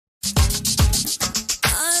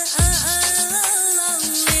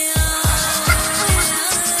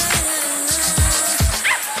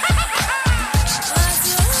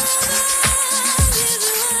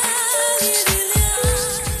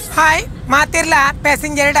ಮಾತಿರ್ಲ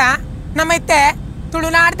ಪ್ಯಾಸೆಂಜರ್ಡ ನಮ್ಮೈತೆ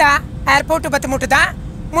ತುಳುನಾಡ್ದ ಏರ್ಪೋರ್ಟ್ ಬತ್ತ ಮುಟ್ಟದ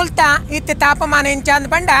ಮುಲ್ತ ಇತ್ತೆ ತಾಪಮಾನ ಎಂಚಾಂದ್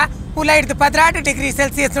ಬಂಡ ಉಲ ಹಿಡ್ದು 16 ಡಿಗ್ರಿ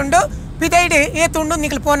ಸೆಲ್ಸಿಯಸ್ ಉಂಡು ಪಿದೈಡ್ ಏತುಂಡು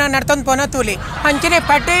ನಿಕ್ಲು ಪೋನ ನಡ್ತೊಂದು ಪೋನ ತೂಲಿ ಅಂಚನೆ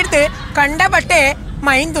ಪಟ್ಟೆ ಹಿಡ್ದು ಕಂಡ ಬಟ್ಟೆ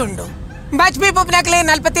ಮೈಂದುಂಡು ಬಜ್ಬಿ ಪೋಪ್ನಕ್ಲೆ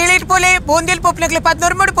 47 ಪೋಲೆ ಬೋಂದಿಲ್ ಪೋಪ್ನಕ್ಲೆ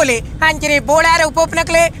 13 ಪೋಲೆ ಅಂಚನೆ ಬೋಳಾರ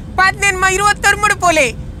ಪೋಪ್ನಕ್ಲೆ 22 ಪೋಲೆ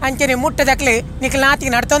ಅಂಚನೆ ಮುಟ್ಟದಕ್ಲೆ ನಿಕ್ಲು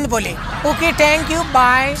ನಾತಿಗೆ ನಡ್ತೊಂದು ಪೋಲೆ okay thank you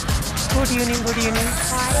bye good evening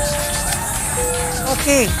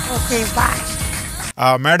okay okay bye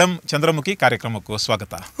madam ಚಂದ್ರಮುಖಿ ಕಾರ್ಯಕ್ರಮಕ್ಕೂ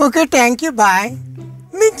ಸ್ವಾಗತ ಓಕೆ ಥ್ಯಾಂಕ್ ಯು ಬಾಯ್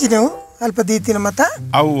ಮಿಂಚಿನವು ಅಲ್ಪ ದೀತಿನ ಮತ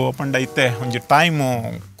ಅವು ಪಂಡ ಇತ್ತೆ ಒಂಜಿ ಟೈಮು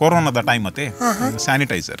ಕೊರೋನಾದ ಟೈಮ್ ಅತ್ತೆ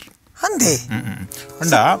ಸ್ಯಾನಿಟೈಸರ್ ಅಂದೆ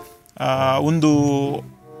ಪಂಡ ಒಂದು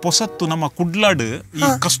ಪೊಸತ್ತು ನಮ್ಮ ಕುಡ್ಲಾಡ್ ಈ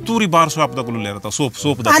ಕಸ್ತೂರಿ ಬಾರ್ ಶಾಪ್ ದಕುಲು ಇರತ್ತ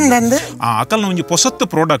ಸೋಪ್ ಅಕಲ್ನ ಒಂಜಿ ಪೊಸತ್ತು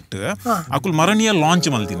product Akul ಮರಣಿಯ launch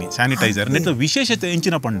ಮಲ್ತೀನಿ sanitiser net ವಿಶೇಷತೆ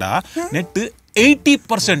ಎಂಚಿನ ಪಂಡ ನೆಟ್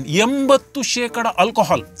 80% 80%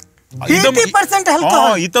 ಆಲ್ಕೋಹಾಲ್ 80%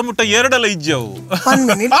 ಆಲ್ಕೋಹಾಲ್ ಇತ ಮುಟ್ಟ ಎರಡಲ್ಲ ಇಜ್ಜವು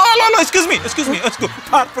ಎಕ್ಸ್ಕ್ಯೂಸ್ ಮೀ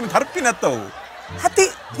ಹರ್ಪಿನತ್ತವು ಅತಿ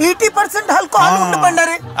 80% ಆಲ್ಕೋಹಾಲ್ ಉಂಡು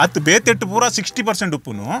ಬಂಡರೆ ಅತ್ ಬೇತೆಟ್ಟು ಪೂರ 60%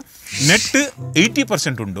 ಉಪ್ಪುನು ನೆಟ್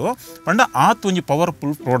 80% ಉಂಡು ಪಂಡ ಆತ್ ಒಂಜಿ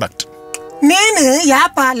ಪವರ್ಫುಲ್ ಪ್ರಾಡಕ್ಟ್ నేను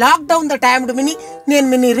యాప lock down the time mini నేను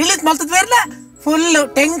మిని రిలీజ్ మల్తది వేర్ల ఫుల్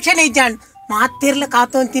టెన్షన్ ఇజ్జాండ్ ಮಾತಿರ್ಲ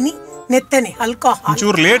ಕಾತೊಂತೀನಿ ನೆತ್ತನೆ ಆಲ್ಕೋಹಾಲ್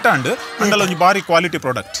ಚೂರ್ ಲೇಟ್ ಅಂಡ್ ಅಂಡಲ ಒಂಜಿ ಬಾರಿ ಕ್ವಾಲಿಟಿ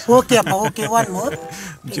ಪ್ರಾಡಕ್ಟ್ ಓಕೆ ಅಪ್ಪ ಓಕೆ ಒನ್ ಮೋರ್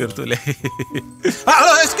ಚೂರ್ ತುಲೆ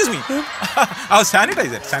ಹಲೋ ಎಕ್ಸ್ಕ್ಯೂಸ್ ಮೀ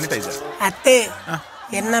ಸ್ಯಾನಿಟೈಸರ್ ಅತ್ತೆ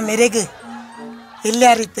ಎನ್ನ ಮೆರೆಗೆ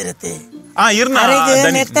ಇಲ್ಲಾರಿತ್ತಿರತ್ತೆ ಇರ್ನ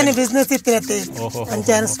ನೆತ್ತನೆ ಬಿಸ್ನೆಸ್ ಇತ್ತಿರತ್ತೆ ಅಂಚ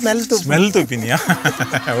smell ತುಪಿನಿಯಾ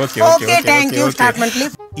okay okay thank you start ಮಾಡ್ಲಿ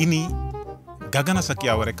ಇನಿ ಗಗನ ಸಖಿ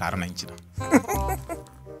ಅವರೇ ಕಾರಣ ಇಂಚಿನ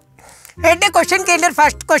ಎಡ್ಡೆ ಕ್ವಶನ್ ಕೇಳಿದ್ರೆ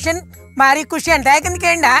ಫಸ್ಟ್ ಕ್ವಶನ್ ಭಾರಿ ಖುಷಿ ಅಂತ ಯಾಕಂತ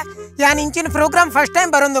ಕೇಂಡ ಯಾನ್ ಇಂಚಿನ ಪ್ರೋಗ್ರಾಮ್ ಫಸ್ಟ್ ಟೈಮ್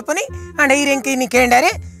ಬರೋಂದಪ್ಪನಿ ಅಂಡ ಈರೆಂಕ ಇನ್ನು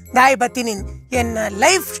ಕೇಂಡಾರೆ ದಾಯಿ ಬತ್ತೀನಿ ಎನ್ನ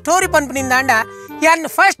ಲೈಫ್ ಸ್ಟೋರಿ ಪನ್ಪನಿಂದ ಅಂಡ ಯಾನ್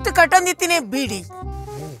ಫಸ್ಟ್ ಕಟ್ಟೊಂದಿತ್ತೀನಿ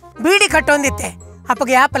ಬೀಡಿ ಕಟ್ಟೊಂದಿತ್ತೆ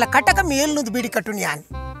ಅಪ್ಪಗೆ ಯಾಪಲ ಕಟ್ಟಕ ಮೇಲ್ನುದು ಬೀಡಿ ಕಟ್ಟುನಿ ಯಾನ್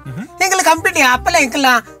ಎಂಕಲ ಕಂಪನಿ ಅಪ್ಪಲ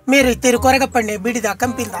ಎಂಕಲ ಮೇರೆ ಇತ್ತೇರು ಕೊರಗಪ್ಪಣ್ಣೆ ಬೀಡಿದ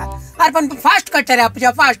ಕಂಪಿಂದ ಅರ್ ಪನ್ ಫಾಸ್ಟ್ ಕಟ್ಟಾರೆ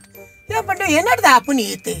ಅಪ್ಪಜ ಫಾಸ್ಟ್ ಯಾಪಂಡೆ ಏನಡ್ದ ಅಪ್ಪನಿ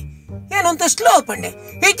ಐತೆ ಏನಂತ ಸ್ಲೋ ಪಂಡೆ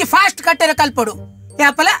ಈಚಿ ಫಾಸ್ಟ್ ಕಟ್ಟಾರೆ ಕಲ್ಪಡು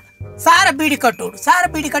ಯಾಪಲ ಸಾರ ಬೀಡಿ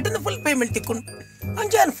ಕಟ್ಟು ಫುಲ್ ಪೇಮೆಂಟ್ ತಿಕ್ಕೊಂಡು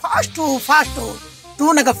ಅಂಚೆ ಫಾಸ್ಟ್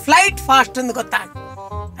ತೂನಗ ಫ್ಲೈಟ್ ಫಾಸ್ಟ್ ಅಂದು ಗೊತ್ತಾ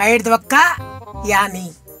ಐಡ್ದು ಅಕ್ಕ ಯಾನಿ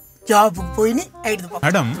ಜಾಬ್ ಪೋಯಿನಿ ಐಡ್ದು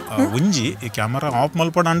ಮೇಡಮ್ ಒಂಜಿ ಕ್ಯಾಮರಾ ಆಫ್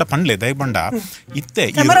ಮಲ್ಪಡ ಅಂಡ ಪಂಡ್ಲೆ ದಯ ಪಂಡ ಇತ್ತೆ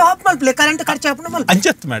ಕ್ಯಾಮರಾ ಆಫ್ ಮಲ್ಪಲೆ ಕರೆಂಟ್ ಖರ್ಚು ಹಾಪಣ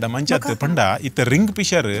ಅಂಚತ್ ಮೇಡಮ್ ಪಂಡ ಇತ್ತೆ ರಿಂಗ್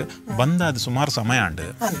ಪಿಶರ್ ಬಂದಾದ ಸುಮಾರು ಸಮಯ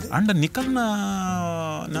ಅಂಡ ನಿಕಲ್ನ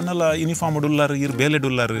ನನ್ನಲ್ಲ ಯೂನಿಫಾರ್ಮ್ ಉಳ್ಳಾರು ಇರ್ ಬೇಲೆ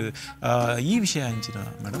ಉಳ್ಳಾರು ಈ ವಿಷಯ ಅಂಚಿನ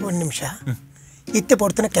ಮೇಡಮ್ ಒಂದು ನಿಮಿಷ ಇತ್ತೆ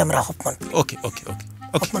ಪಡ್ತಾನೆ ಕ್ಯಾಮರಾ ಆಫ್ ಮಾಡಿ ಓಕೆ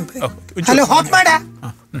ಹಲೋ ಆಫ್ ಮಾಡ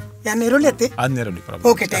ಯಾನ್ ಈರುಳ್ಳಿ ಅತ್ತಿ ಅದನ್ನೆರಡು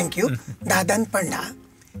ಓಕೆ ಥ್ಯಾಂಕ್ ಯು ದಾದನ್ ಪಂಡ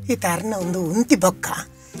ಈ ತಾರನ ಒಂದು ಉಂತಿ ಬೊಕ್ಕ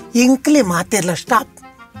ಇಂಕ್ಲೆ ಮಾತಿರ್ಲ ಸ್ಟಾಪ್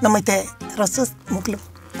ನಮ್ಮೈತೆ ರಸ ಮುಕ್ಲು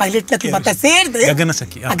ಪೈಲಟ್ ಲಕ್ಲು ಮತ್ತೆ ಸೇರ್ದು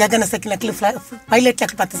ಗಗನ ಸಖಿ ಲಕ್ಲು ಪೈಲಟ್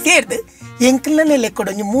ಲಕ್ಲು ಮತ್ತೆ ಸೇರ್ದು ಎಂಕ್ಲನೇ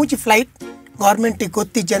ಲೆಕ್ಕೊಡು ಮೂಜಿ ಫ್ಲೈಟ್ ಗೌರ್ಮೆಂಟ್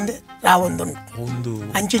ಗೊತ್ತಿಜ್ಜಂದು ರಾವೊಂದುಂಡು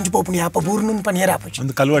ಅಂಚಿಂಚು ಪೋಪುನಿ ಯಾಪ ಬೂರ್ನುನ್ ಪನಿಯ ರಾಪುಚು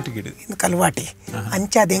ಒಂದು ಕಲ್ವಾಟಿ ಗಿಡ ಒಂದು ಕಲ್ವಾಟಿ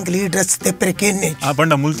ಅಂಚಾದ ಎಂಕ್ಲಿ ಈ ಡ್ರೆಸ್ ತೆಪ್ಪರೆ ಕೇನ್ನೆ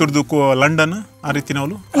ಪಂಡ ಮುಲ್ತುರ್ದು ಲಂಡನ್ ಆ ರೀತಿ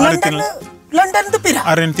ನಾವು ಲಂಡನ್ ದುಪಿರ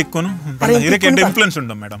ಅರೇನ್ ತಿಕ್ಕೋನು ಇದಕ್ಕೆ ಇನ್ಫ್ಲುಯೆನ್ಸ್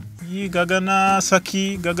ಉಂಟು ಮೇಡಮ್ ಈ ಗಗನ ಸಖಿ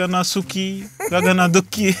ಗಗನ ಸುಖಿ ಗಗನ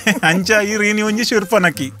ದುಃಖಿ ಅಂಚ ಈ ರೀನಿ ಒಂಜಿ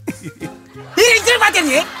ಶಿರ್ಪನಕಿ ಈ ರೀತಿ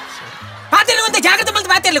ಮಾತೇನೆ ಒಂದು ಜಾಗೃತ ಬಂದು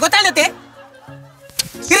ಮಾತೇಳಿ ಗೊತ್ತಾಗತ್ತೆ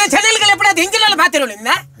ಇರ ಚಾನೆಲ್ಗಳ ಎಪ್ಪಡ ಹಿಂಗಿಲ್ಲ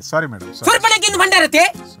ಮಾತಿರೋಳಿಂದ ಸಾರಿ ಮೇಡಮ್ ಸ್ವರ್ಪಣಕ್ಕಿಂದ ಭಂಡಾರತೆ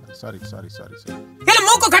ಸಾರಿ ಎಲ್ಲ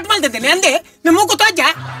ಮೂಕು ಕಟ್ ಮಾಡ್ತಿದ್ದೇನೆ ಅಂದೆ ನಿಮ್ಮ ಮೂಕು ತೋಜ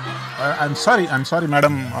I am sorry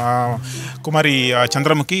madam Kumari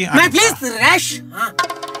Chandramukhi please rash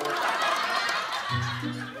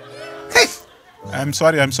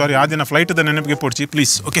I am sorry ಆ ದಿನ ಫ್ಲೈಟ್ ದ ನೆನಪಿಗೆ ಪೋಡ್ಸಿ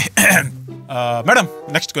please okay madam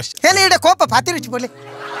next question ಹೇಳಿ ಕೋಪ ಪಾತಿರುಚಿ ಬೋಲೆ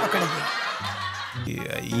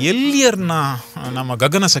ಎಲ್ಲಿಯರ್ನ ನಮ್ಮ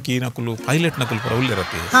ಗಗನ ಸಖಿ ನಕುಲು ಪೈಲಟ್ ನಕುಲು ಪರ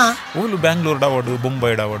ಉಲ್ಲಿರತ್ತೆ ಓಲು ಬ್ಯಾಂಗ್ಳೂರ್ ಡಾವಡು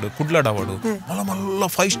ಬೊಂಬೈ ಡಾವಡು ಕುಡ್ಲ ಡಾವಡು ಮಲ್ಲ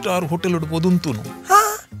 5 ಸ್ಟಾರ್ ಹೋಟೆಲ್ ಉಡ್ಬೋದುಂತುನು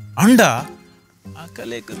ಅಂಡ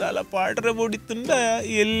ಅಕಲೇಕ ದಾಲ ಪಾಟ್ರೆ ಬೋಡಿತ್ತುಂಡ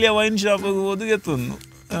ಎಲ್ಲಿಯ ವೈನ್ ಶಾಪ್ ಹೋದು ಎತ್ತುನು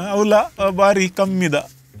ಅವಲ ಬಾರಿ ಕಮ್ಮಿದ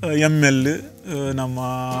ML ನಮ್ಮ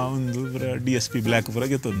ಒಂದು DSP ಬ್ಲ್ಯಾಕ್ ಪುರ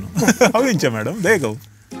ಗೆತ್ತುನು ಅವು ಇಂಚ ಮೇಡಮ್ ಬೇಗವು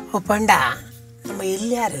ಪಂಡ ನಮ್ಮ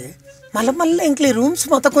ಎಲ್ಲಿಯಾರು ಮಲ್ಲ ಎಂಕ್ಲಿ ರೂಮ್ಸ್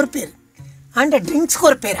ಮತ ಕೊರ್ಪೇರು ಅಂಡ ಡ್ರಿಂಕ್ಸ್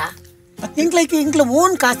ಕೊರ್ಪೇರಾ ಇಂಕ್ಲ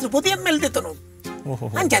ಓನ್ ಕಾಸ್ರು ಪೋದು ML ತೆತ್ತನು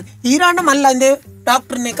ಅಂಚ ಈರಾಂಡ ಮಲ್ಲ ಅಂದೆ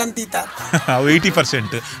ಡಾಕ್ಟರ್ನೇ ಕಂತೀತ ಅವು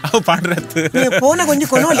 80% ಅವು ಪಾಂಡ್ರತ್ ಫೋನ್ ಗೊಂಜಿ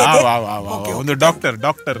ಕೊನೋಲೆ ಒಂದು ಡಾಕ್ಟರ್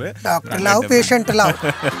ಲವ್ ಪೇಷಂಟ್ ಲವ್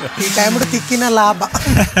ಈ ಟೈಮ್ ತಿಕ್ಕಿನ ಲಾಭ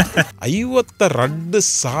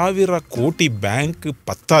 52,000 ಕೋಟಿ ಬ್ಯಾಂಕ್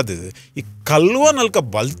ಪತ್ತಾದ ಈ ಕಲ್ವ ನಲ್ಕ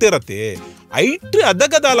ಬಲ್ತಿರತ್ತೆ ಐಟ್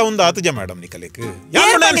ಅದಗದಾಲ ಒಂದು ಆತಜ ಮೇಡಮ್ ನಿಕಲೇಕ್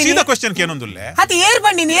ಯಾರು ಸೀದಾ ಕ್ವೆಶ್ಚನ್ ಕೇನೊಂದುಲ್ಲೆ ಅದು ಏರ್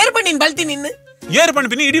ಬಂಡಿನ ಬಲ್ತಿ ನಿನ್ನ ಏರ್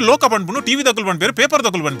ಪಂಪಿನಿ ಇಡೀ ಲೋಕ ಪಂಪನು ಟಿವಿ ದಕ್ಕಲ್ ಪಂಪೇರು ಪೇಪರ್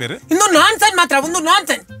ದಕ್ಕಲ್ ಪಂಪೇರು ಇನ್ನು ನಾನ್ಸೆನ್ಸ್ ಮಾತ್ರ ಒಂದು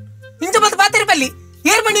ನಾನ್ಸೆನ್ಸ್ ಇಂತ ಮತ್ತೆ ಬಾತಿರ ಬಲ್ಲಿ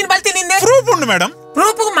ಏರ್ ಬಂಡಿನ ಬಲ್ತಿ ನಿನ್ನೆ ಪ್ರೂಫ್ ಉಂಡು ಮೇಡಮ್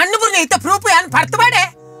ಪ್ರೂಫ್ ಮಣ್ಣು ಬುರ್ನೆ ಐತ ಪ್ರೂಫ್ ಯಾನ್ ಪರ್ತ ಬಾಡೆ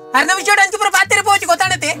ಅರ್ನ ವಿಷಯ ಅಂಚು ಪುರ ಬಾತಿರ ಪೋಚಿ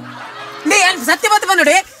ಗೊತ್ತಾಣತೆ ನೇ ಯಾನ್ ಸತ್ಯ ಬತ್ತ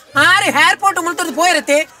ಬಂದೋಡೆ ಆರೆ ಏರ್ಪೋರ್ಟ್ ಮುಲ್ತದು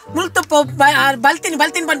ಪೋಯಿರತ್ತೆ ಮುಲ್ತು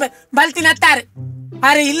ಬಲ್ತಿನ ಹತ್ತಾರೆ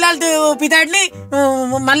ಆರೆ ಇಲ್ಲಲ್ದು ಪಿದಾಡ್ಲಿ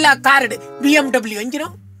ಮಲ್ಲ ಕಾರ್ಡ್ BMW ಅಂಜಿನೋ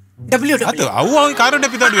WW ಅವು ಕಾರಡೆ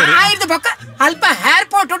ಪಿದಾಡ್ವೇರಿ ಆಯ್ತು ಬಕ್ಕ ಅಲ್ಪ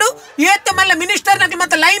ಏರ್ಪೋರ್ಟ್ ಉಡು ಏತ್ತ ಮಲ್ಲ ಮಿನಿಸ್ಟರ್ ನಕ್ಲಿ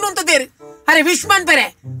ಮತ್ತೆ ಲೈನ್ ಉಂತದೇರಿ ಅರೆ ವಿಶ್ಮನ್ ಪೆರೆ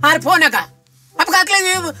ಆರೆ ಫೋನಕ ಅಪ್ಪ ಹಾಕ್ಲೆ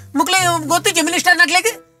ಮುಕ್ಲೆ ಗೊತ್ತಿಜ್ಜೆ ಮಿನಿಸ್ಟರ್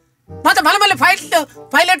ನಕ್ಲೆಗೆ ಮತ್ತೆ ಮಲ ಮಲ್ಲ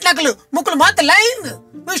ಪೈಲಟ್ ನಕಲು ಮುಕ್ಳು ಮತ್ತೆ ಲೈನ್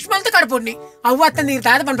ವಿಶ್ಮಂತ ಕಡ್ಪುಣ್ಣಿ ಅವ್ವತ್ತ ನೀರು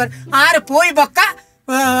ತಾದ ಬಂದ್ಬಾರ ಆರೆ ಪೋಯಿ ಬೊಕ್ಕ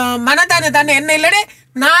ಮನದಾನ ಎಣ್ಣೆ ಇಲ್ಲಡೆ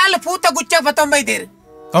 4 ಪೂತ ಗುಚ್ಚ 19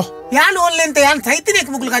 ಯಾನ್ ಓನ್ಲಿ ಅಂತ ಯಾನ್ ಸೈತಿನಿ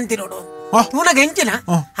ಮುಗ್ಲು ಕಂತಿ ನೋಡು ಪೂನಗ ಹೆಂಚಿನ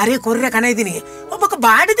ಅರೆ ಕೊರ್ರೆ ಕಣ ಇದೀನಿ ಒಬ್ಬಕ್ಕ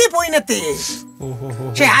ಬಾಡಿದೆ ಪೋಯಿನತ್ತೆ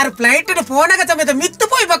ಯಾರು ಫ್ಲೈಟ್ ಫೋನಾಗ ಸಮೇತ ಮಿತ್ತು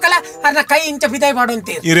ಪೋಯ್ ಬಕ್ಕಲ ಅರ್ನ ಕೈ ಇಂಚ ಬಿದಾಯ್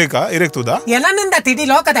ಬಾಡುವಂತೆ ಇರೇಕ್ತುದ ಎಲ್ಲನಿಂದ ತಿಡಿ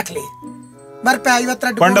ಲೋಕದಕ್ಲಿ ಬರ್ಪೆ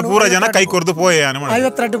 52 ಪೂರ ಜನ ಕೈ ಕೊರ್ದು ಪೋಯ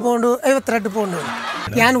 52 ಪೌಂಡು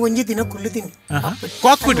ಯಾನ್ ಒಂಜಿ ದಿನ ಕುಳ್ಳುತ್ತೀನಿ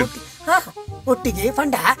ಒಟ್ಟಿಗೆ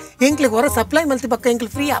ಫಂಡ ಎಂಕ್ಲಿಗೆ ಹೊರ ಸಪ್ಲೈ ಮಲ್ತಿ ಬಕ್ಕ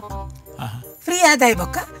ಎಂಕ್ಲು ಫ್ರೀ ಆದಾಯ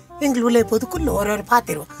ಬಕ್ಕ ಎಂಗ್ಲು ಉಳ್ಳೈಪೋದು ಕುಲ್ಲು ಹೊರವ್ರು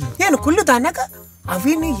ಪಾತಿರುವ ಏನು Kullu ತಾನಾಗ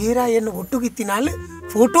ಅವಿನ ಏರಾಯನ್ನು ಒಟ್ಟುಗಿತ್ತಿನಾಲು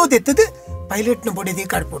photo ತೆತ್ತದು ಪೈಲಟ್ನ ಬೊಡಿದಿ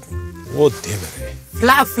ಕಡ್ಪೊಡು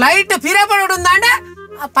flight ಪಿರಬಡೋಡುಂದಾಂಡ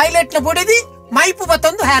ಪೈಲಟ್ನ ಬೊಡಿದಿ ಮೈಪು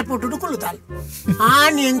ಬತ್ತೊಂದು airport ಉಡು ಕುಳ್ಳುತಾಲ್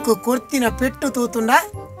on ಎಂಕು ಕೊರ್ತಿನ ಪೆಟ್ಟು ತೂತುಂಡ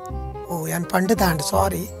ಓ ಏನ್ ಪಂಡದಾಂಡ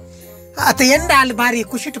ಸಾರಿ ಆತ ಎಂಡ ಅಲ್ಲಿ ಬಾರಿ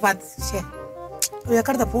ಖುಷಿಟ್ ಪಾತ್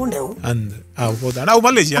ಎಕಡ್ದ ಪೂಂಡೆವು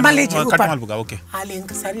ಅಲ್ಲಿ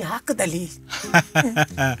ಎಂಕ ಸರಿ ಹಾಕದಲ್ಲಿ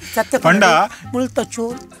ಸತ್ಯ ಪಂಡ ಮುಳ್ತ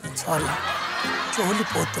ಚೋಲಿ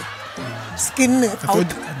ಪೋತು ಸ್ಕಿನ್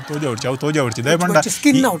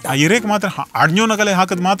ಸ್ಕಿನ್ ಔಟ್ ಇರೇಕ್ ಮಾತ್ರ ಅಡ್ಞೋನಗಲೆ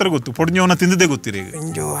ಹಾಕದ್ ಮಾತ್ರ ಗೊತ್ತು ಪೊಡ್ಞೋನ ತಿಂದದೇ ಗೊತ್ತಿರಿ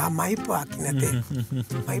ಇಂಜೋ ಆ ಮೈಪು ಹಾಕಿನತೆ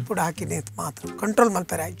ಮೈಪುಡ್ ಹಾಕಿನೆ ಮಾತ್ರ ಕಂಟ್ರೋಲ್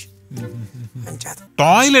ಮಲ್ಪರೆ ಆಯ್ತು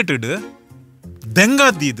ಟಾಯ್ಲೆಟ್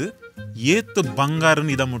ದೆಂಗಾದೀದ್ ಏತ್ ಬಂಗಾರನ್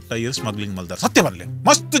ಇದ ಮುಟ್ಟ ಸ್ಮಗ್ಲಿಂಗ್ ಮಲ್ದಾರ ಸತ್ಯ ಬರ್ಲೆ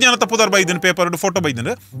ಮಸ್ತ್ ಜನ ತಪ್ಪುದಾರ್ ಬೈದನ್ ಪೇಪರ್ ಫೋಟೋ ಬೈದನ್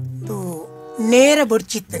ನೇರ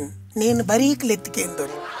ಬೊಡ್ಚಿತ್ತನ್ ನೀನು ಬರೀಕ್ಲೆ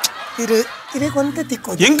ಎತ್ತಿಕೆಂದೋರು ಇರೇಕೊಂತ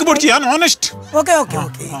ತಿಕ್ಕೋದು ಹೆಂಗ್ ಬೊಡ್ಚಿ ಯಾನ್ ಆನೆಸ್ಟ್ ಓಕೆ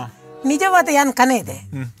ನಿಜವಾದ ಯಾನ್ ಕನೆ ಇದೆ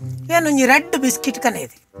ಏನೊಂಜಿ ರೆಡ್ ಬಿಸ್ಕಿಟ್ ಕನೆ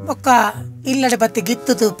ಇದೆ ಒಕ್ಕ ಇಲ್ಲಡೆ ಬತ್ತೆ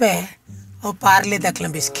ಗಿತ್ತು ತೂಪೆ ಅವು ಪಾರ್ಲೆ ದಕ್ಲ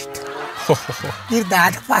ಬಿಸ್ಕಿಟ್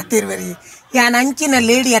ಇರ್ದಾದ ಪಾತಿರ್ವರಿ ಯಾನ್ ಅಂಚಿನ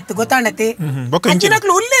ಲೇಡಿ ಅತ್ತು ಗೊತ್ತಾಣತೆ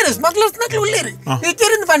ಅಂಚಿನಕ್ಲು ಉಲ್ಲೇರು ಸ್ಮಗ್ಲರ್ಸ್ ನಕ್ಲು ಉಲ್ಲೇರು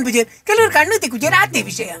ವಿಚಾರಿಂದ ಪಂಪಿಜೇರ್ ಕೆಲವರು ಕಣ್ಣು ತಿಕ್ಕುಜೇರ್ ಆತೆ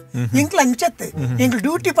ವಿಷಯ ಎಂಕ್ಲು ಅಂಚತ್ ಎಂಕ್ಲು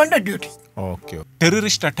ಡ್ಯೂಟಿ ಪಂಡ ಡ್ಯೂಟಿ ಓಕೆ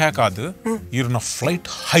ಟೆರರಿಸ್ಟ್ ಅಟ್ಯಾಕ್ ಆದ ಇರ್ನ ಫ್ಲೈಟ್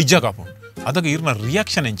ಹೈಜಾಕ್ ಆಪು ಅದಕ್ಕೆ ಇರ್ನ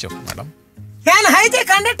ರಿಯಾಕ್ಷನ್ ಎಂಚಪ್ಪ ಮೇಡಮ್ ಯಾನ್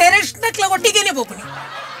ಹೈಜಾಕ್ ಅಂಡ ಟೆರರಿಸ್ಟ್ ನಕ್ಲ ಒಟ್ಟಿಗೆನೆ ಪೋಪುನಿ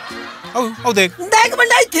ಹೌದೇ ದಾಯಕ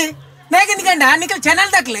ಬಂಡ ಆಯ್ಕೆ ದಾಯಕ ನಿಕಂಡ ನಿಕಲ್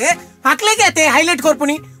ಚಾನಲ್ ದಕ್ಲೆ ಅಕ್ಲೆಗೆ ಆತೆ ಹೈಲೈಟ್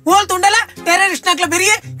ಕೊರ್ಪುನಿ ಓಲ್ ತುಂಡಲ ಟೆರರಿಸ್ಟ್ ನಕ್ಲ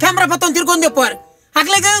ಬೆರಿಯೆ ಕ್ಯಾಮ್ರಾ ಬತ್ತೊಂದು ತಿರ್ಕೊಂಡ್ ದೆಪ್ಪೋರ್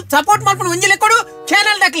ಅಕ್ಲೆಗೆ ಸಪೋರ್ಟ್ ಮಾಡ್ಕೊಂಡು ಒಂಜಿಲೆ ಕೊಡು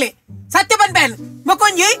ಚಾನಲ್ ದಕ್ಲೆ ಸತ್ಯ ಬಂದ್ ಬ್ಯಾನ್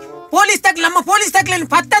ಬಕೊಂಜಿ ಪೊಲೀಸ್ ತಕ್ಲೆ ನಮ್ಮ ಪೊಲೀಸ್ ತಕ್ಲೆ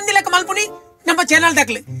ಪತ್ತಂದಿಲಕ ಮಲ್ಪುನಿ ನಮ್ಮ ಚಾನಲ್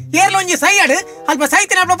ದಕ್ಲೆ ಏರ್ಲ ಒಂಜಿ ಸೈಡ್ ಅಲ್ಪ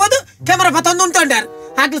ಸೈತಿನ ಅಪ್ಲಬೋದು ಕ್ಯಾಮ್ರಾ ಬತ್ತೊಂದು ಉಂಟೊಂಡಾರ್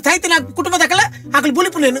ಆಗ್ಲು ಸೈತಿನ ಕುಟುಂಬ ದಕ್ಕಲ ಆಗ್ಲು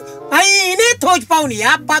ಬುಲಿಪುನೇನು ಐನೇ ತೋಜ್ ಪಾವುನಿ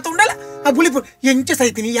ಯಾಪ ಪಾತ ಉಂಡಲ್ಲ ಆ ಬುಲಿಪು ಎಂಚ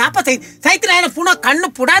ಸೈತಿನಿ ಯಾಪ ಸೈತಿನ ఆయన ಪುನಃ ಕಣ್ಣು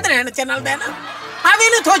ಪುಡಾದ್ರೆ ఆయన ಚಾನಲ್ ದಾನ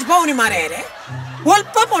ಅವೇನು ತೋಜ್ ಪಾವುನಿ ಮಾರೇರೆ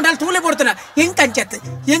ಒಲ್ಪ ಪೊಂಡಲ್ ತೂಲೆ ಪಡ್ತಾನ ಹೆಂಗ್ ಕಂಚತ್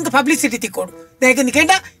ಹೆಂಗ್ ಪಬ್ಲಿಸಿಟಿ ತಿಕ್ಕೋಡು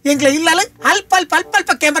ದೇಗನಿಕೆಂಡ ಎಂಗ್ಲ ಇಲ್ಲಲ್ಲ ಅಲ್ಪ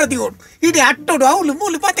ಕ್ಯಾಮರಾ ದಿಗೋಡು ಇಡೀ ಅಟ್ಟೋಡು ಅವಳು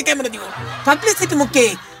ಮೂಲು ಪಾತೆ ಕ್ಯಾಮರಾ ದಿಗೋಡು ಪಬ್ಲಿಸಿಟಿ ಮುಖ್ಯ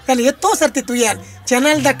కానీ ఎత్తో సర్తి తుయ్యాలి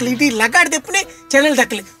ఛానల్ దక్కలు ఇడి లగాడ్ దెప్పునే ఛానల్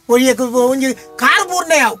దక్కలు ಒಂಜಿ ಕಾರ್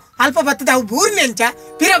ಬೂರ್ನೆ ಅವು ಅಲ್ಪ ಬತ್ತದ ಅವು ಬೂರ್ನೆ ಅಂಚ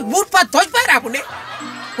ಪಿರ ಬೂರ್ಪ ತೋಜ್ಪಾರ ಆಪುನೆ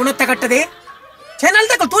ಉಣತ್ತ ಕಟ್ಟದೆ ఛానಲ್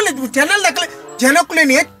ದಕ್ಕಲು ತೂಲೆ ఛానಲ್ ದಕ್ಕಲು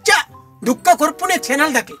ಜನಕ್ಕುಲೇನು ಹೆಚ್ಚ ದುಃಖ ಕೊರ್ಪುನೆ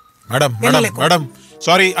ఛానಲ್ ದಕ್ಕಲು madam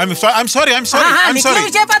sorry I am sorry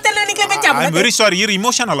ವಿಷಯ ಪಾತಲ್ಲ ನಿಕ್ಲೆ ಬೆಚ್ಚ ಐ ಆಮ್ ವೆರಿ ಸಾರಿ ಇರ್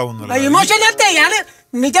ಇಮೋಷನ್ ಅಲ್ಲ ಒಂದು ಇಮೋಷನ್ ಅಂತ ಯಾನ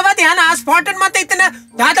ನಿಜವಾದ ಯಾನ ಆ ಸ್ಪಾಟೆಡ್ ಮಾತ ಇತ್ತನ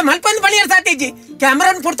ದಾದ ಮಲ್ಪಂದ್ ಬಳಿಯರ್ ಸಾತಿಜಿ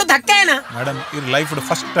ಕ್ಯಾಮರಾನ್ ಪುರ್ತು ಧಕ್ಕೆನ ಮೇಡಮ್ ಇರ್ ಲೈಫ್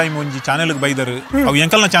ಫಸ್ಟ್ ಟೈಮ್ ಒಂಜಿ ಚಾನೆಲ್ ಗೆ ಬೈದರು ಅವು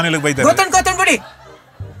ಎಂಕಲ್ನ ಚಾನೆಲ್ ಗೆ ಬೈದರು ಗೊತ್ತನ್ ಬಿಡಿ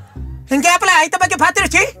ಹಿಂಗೆ ಆಪಲ ಆಯ್ತ ಬಗ್ಗೆ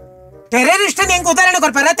ಪಾತಿರ್ಚಿ ಟೆರರಿಸ್ಟ್ ಹೆಂಗ್ ಉದಾಹರಣೆ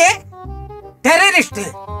ಕೊರ್ಪರತೆ ಟೆರರಿಸ್ಟ್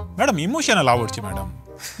ಮೇಡಮ್ ಇಮೋಷನಲ್ ಆವಡ್ಚಿ ಮೇಡಮ್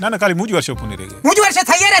ನಾನು ಖಾಲಿ ಮೂಜಿ ವರ್ಷ ಪುನಿರಿಗೆ ಮೂಜಿ ವರ್ಷ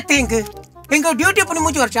ತಯ್ಯಾರತ್ತೆ ಹಿಂಗ ಡ್ಯೂಟಿ ಪುನಿ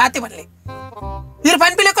ಮೂಜಿ ವರ್ಷ ಆತೆ ಬರ್ಲಿ ಇರ್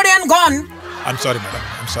ಪನ್ಪಿಲೆ ಕೊಡಿ ಅನ್ gone I am sorry madam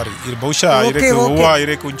I am sorry ಇರ್ ಬಹುಶಃ ಇರಕ್ಕೆ ಹೂವ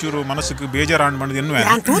ಇರಕ್ಕೆ ಒಂಚೂರು ಮನಸ್ಸಿಗೆ ಬೇಜಾರು ಮಾಡಿದ ಎನ್ನುವೆ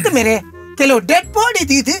ನಾನು ತೂತು ಮೇರೆ ಕೆಲವು ಡೆಡ್ ಬಾಡಿ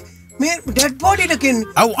ದೀದು ಡೆಡ್ ಬಾಡಿ ಲಕಿನ್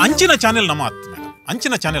ಅವು ಅಂಚಿನ ಚಾನೆಲ್ ನಮ್ಮ ಅತ್ತು ಮೇಡಮ್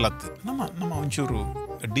ಅಂಚಿನ ಚಾನೆಲ್ ಅತ್ತು ನಮ್ಮ ಒಂಚೂರು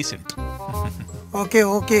ಡೀಸೆಂಟ್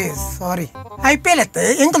ಓಕೆ ಸಾರಿ IPL ಅತ್ತು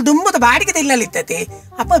ಎಂಕಲ್ ದುಮ್ಮದ ಬಾಡಿಗೆ ಇಲ್ಲಲ್ಲಿತ್ತತೆ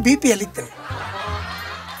ಅಪ್ಪ BPL ಇತ್ತು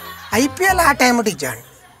IPL ಆ ಟೈಮ್ ಡಿಜಾನ್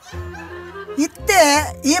ಇತ್ತೆ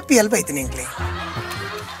APL ಬೈತೀನಿ ಎಂಕ್ಲೆ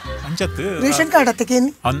ಅಂಚ ಅಂಚತ್ ರೇಷನ್ ಕಾರ್ಡ್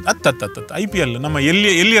ಅತ್ತಕೇನಿ ಅತ್ತ IPL ನಮ್ಮ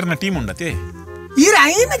ಎಲ್ಲಿಯರ್ನ ಟೀಮ್ ಉಂಡತೆ ಈರ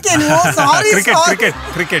ಐನಕೇನು ಸಾರಿ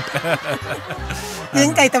ಕ್ರಿಕೆಟ್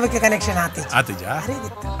ಎಂಕಾಯ್ತ ಬಗ್ಗೆ ಕನೆಕ್ಷನ್ ಆತಿಜ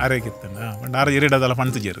ಅರೆಗಿತ್ತನ ಬಂಡಾರ ಎರಡದಲ್ಲ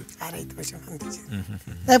ಪಂತಜೇರು ಅರೈತ ಪಶ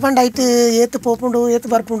ಪಂತಜೇರು ಪಂಡ ಐಟ್ ಏತ್ ಪೋಪುಂಡು ಏತ್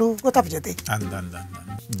ಬರ್ಪುಂಡು ಗೊತ್ತಾಪ ಜೊತೆ ಅಂದ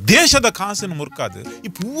ದೇಶದ ಕಾಸಿನ ಮುರ್ಕಾದ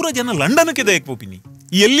ಈ ಪೂರ ಜನ ಲಂಡನ್ಗೆ ದಯಕ್ ಪೋಪಿನಿ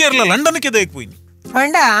ಈ ಎಲ್ಲಿಯರ್ಲ ಲಂಡನ್ಗೆ ದಯಕ್ ಪೋಯಿನಿ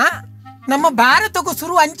ಪಂಡ ನಮ್ಮ ಭಾರತಕ್ಕೂ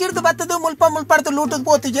ಶುರು ಅಂಚಿರ್ದು ಬತ್ತದು ಮುಲ್ಪಡ್ದು ಲೂಟದು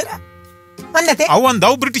ಪೋತಿಜೇರ ಅನ್ನತೆ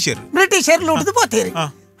ಅವಂದವು ಬ್ರಿಟಿಷರ್ ಲೂಟದು ಪೋತೇರಿ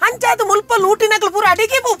ಅಂಚಾದ ಮುಲ್ಪ ಲೂಟಿನಕ್ಲು ಪೂರ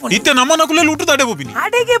ಅಡಿಗೆ ಪೋಪುನಿ ಇತ್ತೆ ನಮ್ಮ ನಕುಲೆ ಲೂಟದ ಅಡೆ ಪೋಪಿನಿ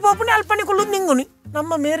ಅಡಿಗೆ ಪೋಪುನಿ ಅಲ್ಪನಿ ಕುಳ್ಳು ನಿಂಗುನಿ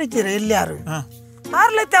ನಮ್ಮ ಮೇರಿಜೀರ ಎಲ್ಲಿಯಾರು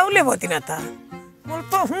ಆರ್ಲೈತೆ ಅವಲೇ ಪೋತಿನತ್ತ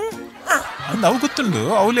ಮುಲ್ಪ ಅಂದ ಅವು ಗೊತ್ತುಂಡು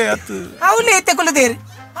ಅವಲೇ ಐತೆ ಕುಲ್ಲದೇರಿ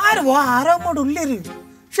ಆರು ಆರಾಮೋಡು ಉಳ್ಳೇರಿ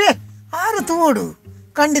ಶೇ ಆರು ತೂಡು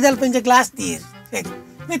ಕಂಡಿದಲ್ ಪಂಚ ಗ್ಲಾಸ್ ತೀರ್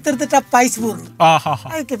ಮಿತ್ರದ ಟಪ್ಪ ಐಸ್ ಬೂರ್ನು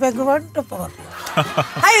ಆಯ್ಕೆ ಬೆಗ್ಗವಾಡ್ ಟಪ್ಪ ಬರ್ನು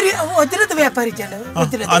ಆಯ್ರಿ ವಜ್ರದ ವ್ಯಾಪಾರಿ ಜನ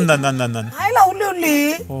ಆಯ್ಲ ಉಳ್ಳಿ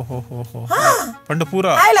ಪಂಡ ಪೂರ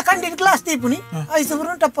ಆಯ್ಲ ಕಂಡಿದ್ ಗ್ಲಾಸ್ ತೀಪುನಿ ಐಸ್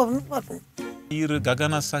ಬೂರ್ನು ಟಪ್ಪ ಬರ್ನು ಈರು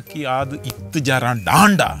ಗಗನ ಸಖಿ ಆದ ಇತ್ತು ಜರ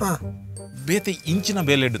ಡಾಂಡ ಬೇತೆ ಇಂಚಿನ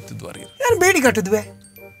ಬೇಲೆ ಇಡುತ್ತಿದ್ವಾರ ಏನು ಬೇಡಿ ಕಟ್ಟಿದ್ವೆ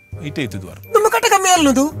ಇಟ್ಟೇ ಇತ್ತಿದ್ವಾರ ನಮ್ಮ ಕಟ್ಟ ಕಮ್ಮಿ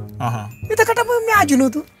ಅಲ್ಲದು ಇತ ಕಟ್ಟ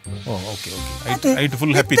ಮ್ಯಾಜುನದು ಐಟ್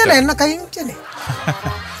ಫುಲ್ ಹ್ಯಾಪಿ ಎನ್ನ ಕೈ ಇಂಚನೆ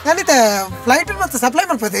ನಾನಿತ ಫ್ಲೈಟ್ ಮತ್ತು ಸಪ್ಲೈ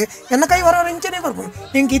ಮಾಡ್ಬೋದು ಎನ್ನ ಕೈ ಹೊರ ಇಂಚನೆ ಬರ್ಬೋದು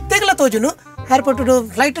ನಿಂಗೆ ಇತ್ತೆಗಲ ತೋಜುನು ಏರ್ಪೋರ್ಟ್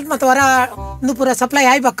ಫ್ಲೈಟ್ ಮತ್ತು ಹೊರ ಒಂದು ಪೂರ ಸಪ್ಲೈ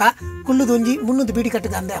ಆಯ್ಬಕ್ಕ ಕುಳ್ಳುದು ಒಂಜಿ ಮುನ್ನೂದು ಬೀಡಿ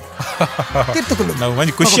ಕಟ್ಟದ ಅಂದೆ ತಿರ್ತು ಕುಳ್ಳು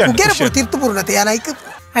ತಿರ್ತು ಪೂರ್ಣತೆ ಯಾನೈಕ್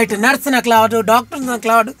ಐಟ್ ನರ್ಸ್ನ ಕ್ಲಾಡು ಡಾಕ್ಟರ್ನ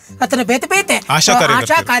ಕ್ಲಾಡು ಅತನ ಬೇತೆ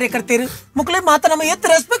ಆಶಾ ಕಾರ್ಯಕರ್ತೆರು ಮುಕ್ಲೆ ಮಾತ ನಮ್ಮ ಎತ್ತು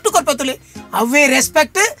ರೆಸ್ಪೆಕ್ಟ್ ಕೊರ್ಪತ್ತುಲೆ ಅವೇ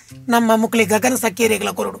ರೆಸ್ಪೆಕ್ಟ್ ನಮ್ಮ ಮುಕ್ಲಿ ಗಗನ ಸಕ್ಕೇರಿಗಳ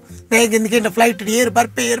ಕೊರಡು ದಯಗಂದಿಗೆ ಫ್ಲೈಟ್ ಏರ್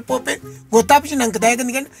ಬರ್ಪೆ ಏರ್ ಪೋಪೆ ಗೊತ್ತಾಪಿಸಿ ನಂಗೆ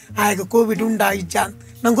ದಯಗಂದಿಗೆ ಆಗ ಕೋವಿಡ್ ಉಂಡ ಇಜ್ಜ ಅಂತ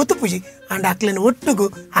ನಂಗೆ ಗೊತ್ತು ಪೂಜಿ ಅಂಡ್ ಅಕ್ಲನ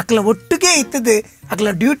ಒಟ್ಟಿಗೆ ಇತ್ತದು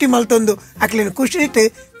ಅಕ್ಲ ಡ್ಯೂಟಿ ಮಲ್ತೊಂದು ಅಕ್ಲಿನ ಖುಷಿ ಇಟ್ಟು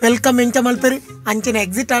ವೆಲ್ಕಮ್ ಎಂಚ ಮಲ್ಪೇರಿ ಅಂಚಿನ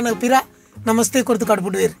ಎಕ್ಸಿಟ್ ಆನ ಪಿರ ನಮಸ್ತೆ ಕೊಡ್ದು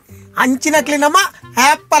ಕಡ್ಬಿಡುವೇರಿ ಅಂಚಿನ ಅಕ್ಲಿ ನಮ್ಮ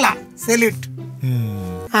ಆ್ಯಪಲ ಸೆಲ್ಯೂಟ್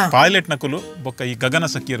ಪೈಲಟ್ ನಕುಲು ಬೊಕ್ಕ ಈ ಗಗನ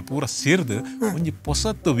ಸಖಿಯರು ಪೂರ ಸೇರ್ದು ಒಂಜಿ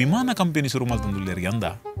ಹೊಸತ್ತು ವಿಮಾನ ಕಂಪನಿ ಶುರು ಮಲ್ತಂದುಲ್ಲೇರಿ ಅಂದ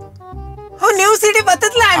ನ್ಯೂ ಸಿಟಿ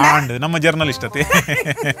ಬತ್ತದ್ಲ ಆಂಡ್ ನಮ್ಮ ಜರ್ನಲಿಸ್ಟ್ ಅತೆ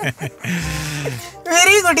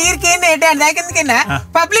ವೆರಿ ಗುಡ್ ಈರ್ಕೇಂದ ಎಡ್ಡೆ ಯಾಕಂದ್ರೆ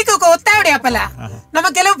ಪಬ್ಲಿಕ್ ಗೊತ್ತಾವಡಿ ಅಪ್ಪಲ ನಮ್ಮ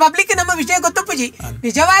ಕೆಲವು ಪಬ್ಲಿಕ್ ನಮ್ಮ ವಿಷಯ ಗೊತ್ತು ಪೂಜಿ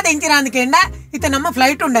ನಿಜವಾದ ಇಂಚಿನ ಅಂದ್ಕೇಂಡ ಇತ್ತ ನಮ್ಮ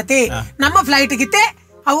ಫ್ಲೈಟ್ ಉಂಡತೆ ನಮ್ಮ ಫ್ಲೈಟ್ ಗಿತ್ತೆ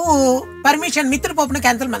ಅವು ಪರ್ಮಿಷನ್ ಮಿತ್ರ ಪೋಪನ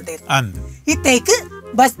ಕ್ಯಾನ್ಸಲ್ ಮಾಡ್ತೇವೆ ಇತ್ತೈಕ್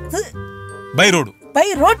ಬಸ್ ಬೈ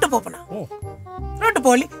ರೋಡ್ ಪೋಪನ ರೋಡ್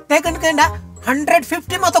ಪೋಲಿ ತೇಕಂಡ್ಕಂಡ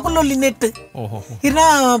 150 ಮತ ಕುಲ್ಲೊಲ್ಲಿ ನೆಟ್ ಇನ್ನ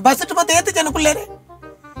ಬಸ್ ಮತ್ತೆ ಏತು ಜನ ಕುಲ್ಲೇರೆ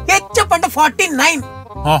ಹೆಚ್ಚ ಪಂಡ 49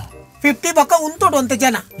 50 ಬಕ್ಕ ಉಂತೋಡು ಅಂತ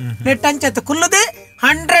ಜನ ನೆಟ್ ಅಂಚತ್ ಕುಲ್ಲದೆ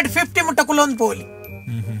 150 ಮುಟ್ಟ ಕುಲ್ಲೊಂದು ಪೋಲಿ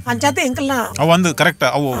ಅಂಚಾತ ಎಂಕಲ್ನ ಅವಂದು ಕರೆಕ್ಟ್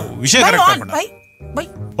ಅವು ವಿಷಯ correct bye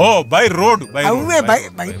bye road away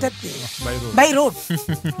by road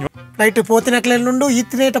flight పోతినక్లెల్లుండు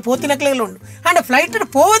ఇత్తినేట పోతినక్లెల్లుండు and flight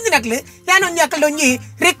పోవందినక్ಲೆ ಯಾನೊಂಜಿ ಅಕಲ್ಡ ಒಂಜಿ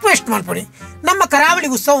ರಿಕ್ವೆಸ್ಟ್ ಮಾಡ್ಪೊಡಿ ನಮ್ಮ ಕರಾವಳಿ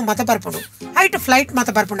ಉತ್ಸವ ಮತ ಬರ್ಪುಡು ಐಟ್ ಫ್ಲೈಟ್ ಮತ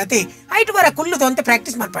ಬರ್ಪುಂಡತೆ ಐಟ್ ಬರ ಕುಲ್ಲುದು ಅಂತ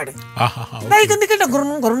ಪ್ರಾಕ್ಟೀಸ್ ಮಾಡ್ಪಾಡು ಬೈಗಂದಿಕೆಂಡ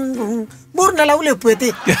ಗುರುನ್ ಮೂರ್ನ ಲವ್ಲೆ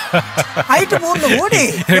ಉಪ್ಪೈತಿ ಐಟ್ ಮೂರ್ನ ಓಡಿ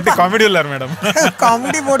ಕಾಮಿಡಿ ಇಲ್ಲ ಮೇಡಮ್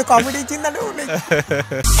ಕಾಮಿಡಿ ಬೋರ್ಡ್ ಕಾಮಿಡಿ ಚಿಂದನೆ ಓಡಿ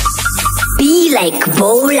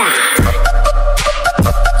Belikebolar.